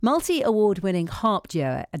Multi-award-winning harp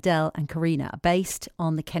duo Adele and Karina are based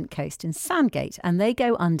on the Kent coast in Sandgate, and they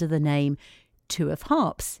go under the name Two of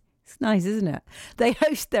Harps. It's nice, isn't it? They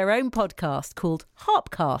host their own podcast called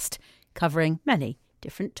Harpcast, covering many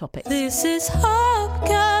different topics. This is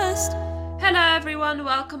Harpcast. Hello everyone,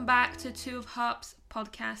 welcome back to Two of Harps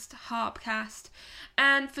podcast, Harpcast.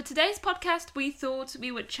 And for today's podcast, we thought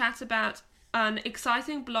we would chat about an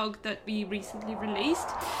exciting blog that we recently released.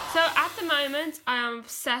 So at the moment, I am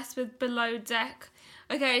obsessed with Below Deck.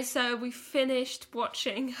 Okay, so we finished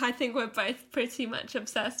watching. I think we're both pretty much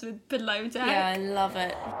obsessed with Below Deck. Yeah, I love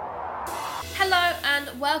it. Hello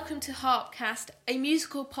and welcome to Harpcast, a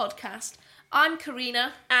musical podcast. I'm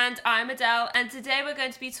Karina. And I'm Adele, and today we're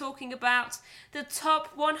going to be talking about the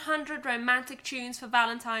top 100 romantic tunes for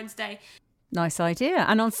Valentine's Day. Nice idea.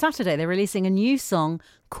 And on Saturday, they're releasing a new song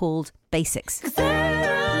called Basics. There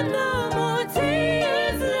are no more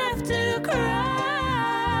tears left to cry,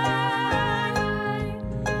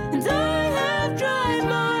 and I have dried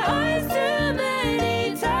my eyes too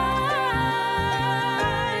many times.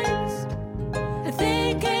 I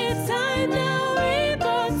think it's time now we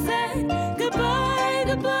both say goodbye,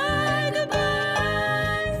 goodbye,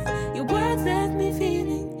 goodbye. Your words left me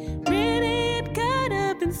feeling really cut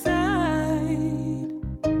up inside.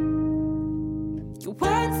 Your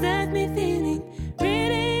words left me feeling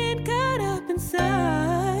really cut up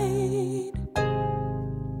inside.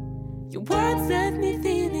 Your words left me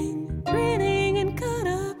feeling really and cut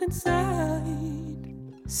up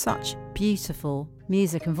inside. Such beautiful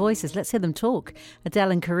music and voices. Let's hear them talk.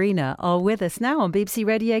 Adele and Karina are with us now on BBC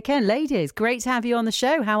Radio Kent. Ladies, great to have you on the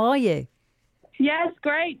show. How are you? Yes,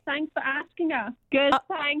 great. Thanks for asking us. Good,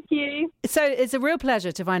 thank you. So it's a real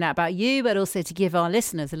pleasure to find out about you, but also to give our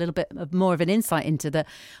listeners a little bit more of an insight into the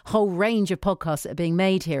whole range of podcasts that are being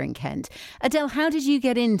made here in Kent. Adele, how did you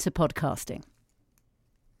get into podcasting?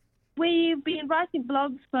 We've been writing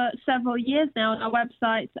blogs for several years now on our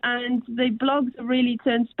website, and the blogs are really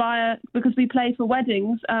to inspire, because we play for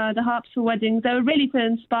weddings, the harps for weddings. They were really to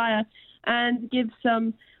inspire and give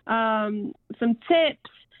some tips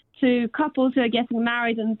to couples who are getting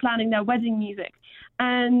married and planning their wedding music.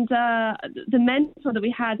 And the mentor that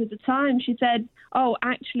we had at the time, she said, oh,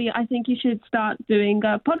 actually, I think you should start doing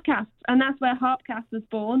podcasts. And that's where Harpcast was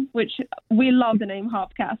born, which we love the name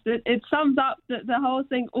Harpcast. It sums up the whole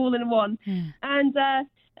thing all in one. And I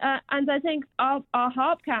think our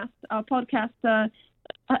Harpcast, our podcast,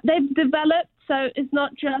 they've developed. So it's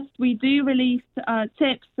not just we do release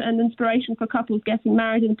tips and inspiration for couples getting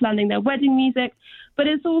married and planning their wedding music, but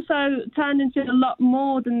it's also turned into a lot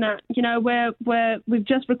more than that. You know, where we've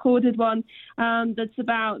just recorded one that's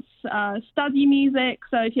about study music.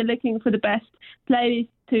 So if you're looking for the best playlist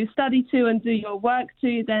to study to and do your work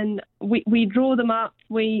to, then we draw them up.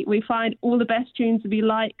 We find all the best tunes to be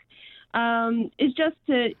like. It's just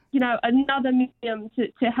another medium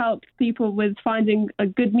to help people with finding a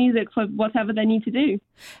good music for whatever they need to do.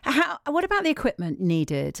 What about the equipment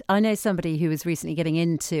needed? I know somebody who was recently getting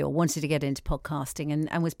into or wanted to get into podcasting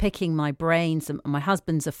and was picking my brains. My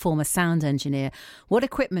husband's a former sound engineer. What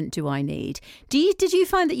equipment do I need? Did you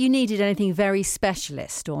find that you needed anything very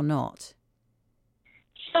specialist or not?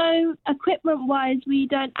 So equipment-wise, we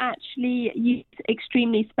don't actually use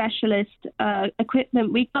extremely specialist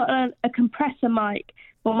equipment. We got a compressor mic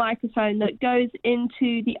or microphone that goes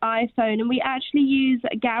into the iPhone, and we actually use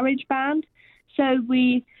a GarageBand. So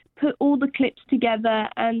we put all the clips together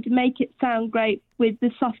and make it sound great with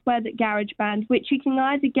the software that GarageBand, which you can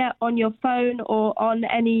either get on your phone or on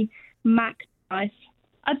any Mac device.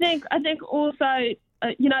 I think also,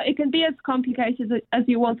 it can be as complicated as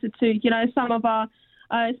you want it to. Some of our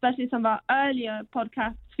especially some of our earlier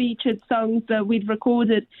podcasts featured songs that we'd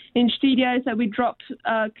recorded in studio, so we dropped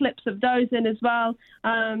clips of those in as well,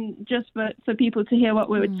 just for people to hear what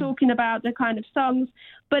we were talking about, the kind of songs.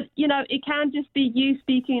 But, it can just be you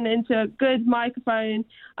speaking into a good microphone,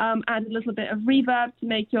 add a little bit of reverb to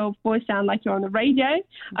make your voice sound like you're on the radio,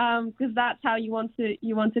 because that's how you want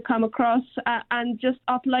to come across, and just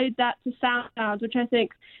upload that to SoundCloud, which I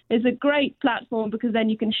think is a great platform, because then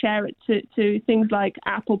you can share it to things like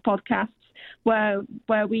Apple Podcasts, where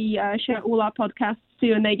we share all our podcasts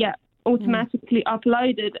too, and they get automatically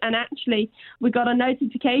uploaded. And actually, we got a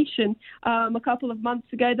notification a couple of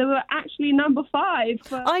months ago that we're actually number 5.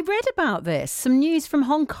 I read about this. Some news from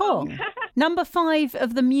Hong Kong. Number 5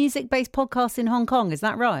 of the music-based podcasts in Hong Kong. Is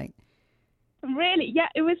that right? Really? Yeah,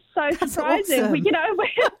 it was so That's surprising. awesome.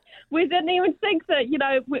 we didn't even think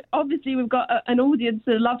that, obviously we've got an audience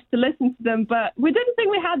that loves to listen to them, but we didn't think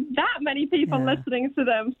we had that many people listening to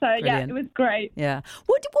them. So, Brilliant. it was great. Yeah.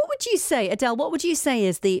 What would you say, Adele, what would you say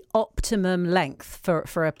is the optimum length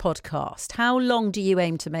for a podcast? How long do you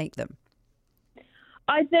aim to make them?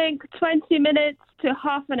 I think 20 minutes to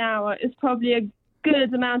half an hour is probably a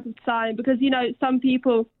good amount of time because, some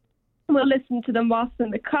people will listen to them whilst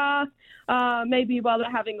in the car, maybe while they're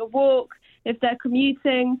having a walk, if they're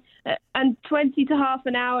commuting, and 20 to half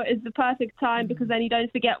an hour is the perfect time because then you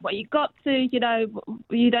don't forget what you got to, you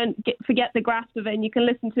don't forget the grasp of it and you can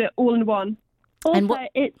listen to it all in one. Also,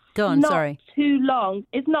 it's not too long.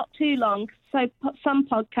 It's not too long. So some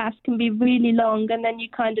podcasts can be really long and then you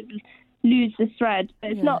kind of lose the thread.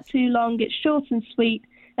 But it's not too long. It's short and sweet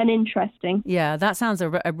and interesting. Yeah, that sounds a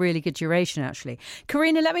really good duration, actually.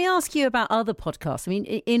 Karina, let me ask you about other podcasts. I mean,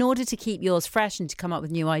 in order to keep yours fresh and to come up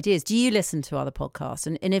with new ideas, do you listen to other podcasts?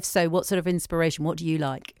 And if so, what sort of inspiration? What do you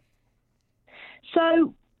like?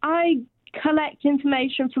 So I collect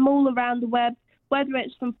information from all around the web, whether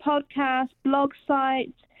it's from podcasts, blog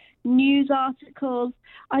sites, news articles.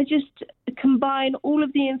 I just combine all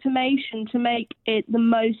of the information to make it the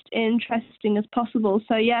most interesting as possible.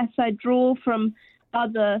 So, yes, I draw from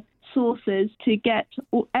other sources to get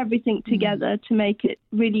everything together to make it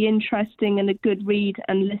really interesting and a good read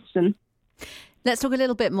and listen. Let's talk a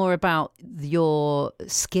little bit more about your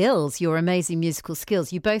skills, your amazing musical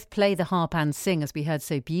skills. You both play the harp and sing, as we heard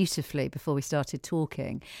so beautifully before we started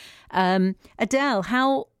talking. Adele,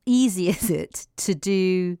 how easy is it to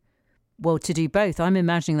do both? I'm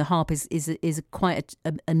imagining the harp is quite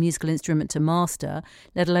a musical instrument to master,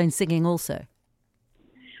 let alone singing also.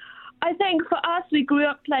 I think for us, we grew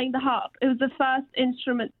up playing the harp. It was the first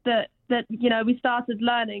instrument that we started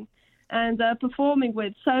learning and performing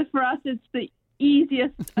with. So for us, it's the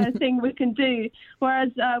easiest thing we can do. Whereas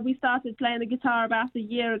we started playing the guitar about a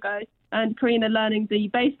year ago, and Karina learning the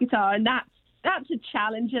bass guitar, and that's a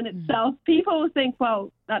challenge in itself. People will think,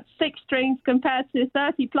 well, that's 6 strings compared to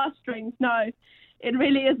 30 plus strings. No. It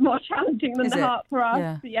really is more challenging than the harp for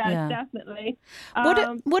us. Yeah. Definitely.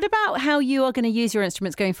 What about how you are going to use your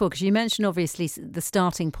instruments going forward? Because you mentioned, obviously, the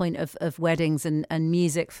starting point of weddings and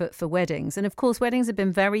music for weddings. And, of course, weddings have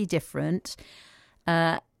been very different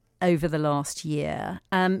over the last year.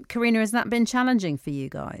 Karina, has that been challenging for you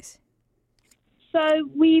guys? So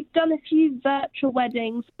we've done a few virtual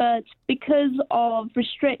weddings, but because of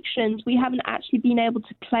restrictions, we haven't actually been able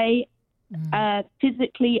to play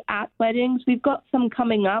physically at weddings. We've got some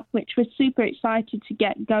coming up, which we're super excited to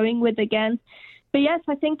get going with again. But yes,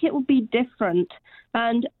 I think it will be different.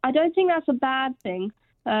 And I don't think that's a bad thing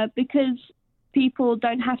because people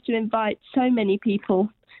don't have to invite so many people.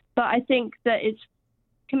 But I think that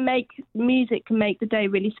music can make the day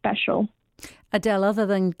really special. Adele, other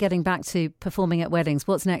than getting back to performing at weddings,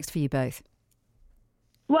 what's next for you both?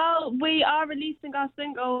 Well, we are releasing our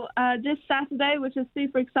single this Saturday, which is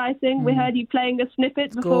super exciting. We heard you playing a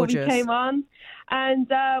snippet before we came on. And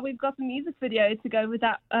we've got a music video to go with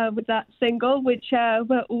that single, which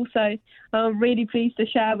we're also really pleased to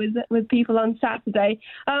share with people on Saturday.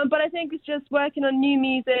 But I think it's just working on new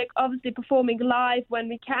music, obviously performing live when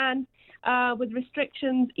we can. With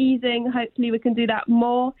restrictions easing, hopefully we can do that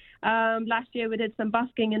more. Last year we did some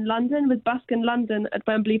busking in London with Busk in London at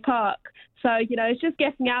Wembley Park. So, it's just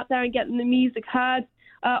getting out there and getting the music heard.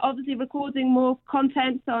 Obviously recording more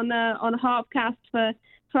content on Harpcast for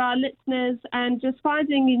our listeners and just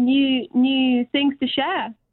finding new things to share.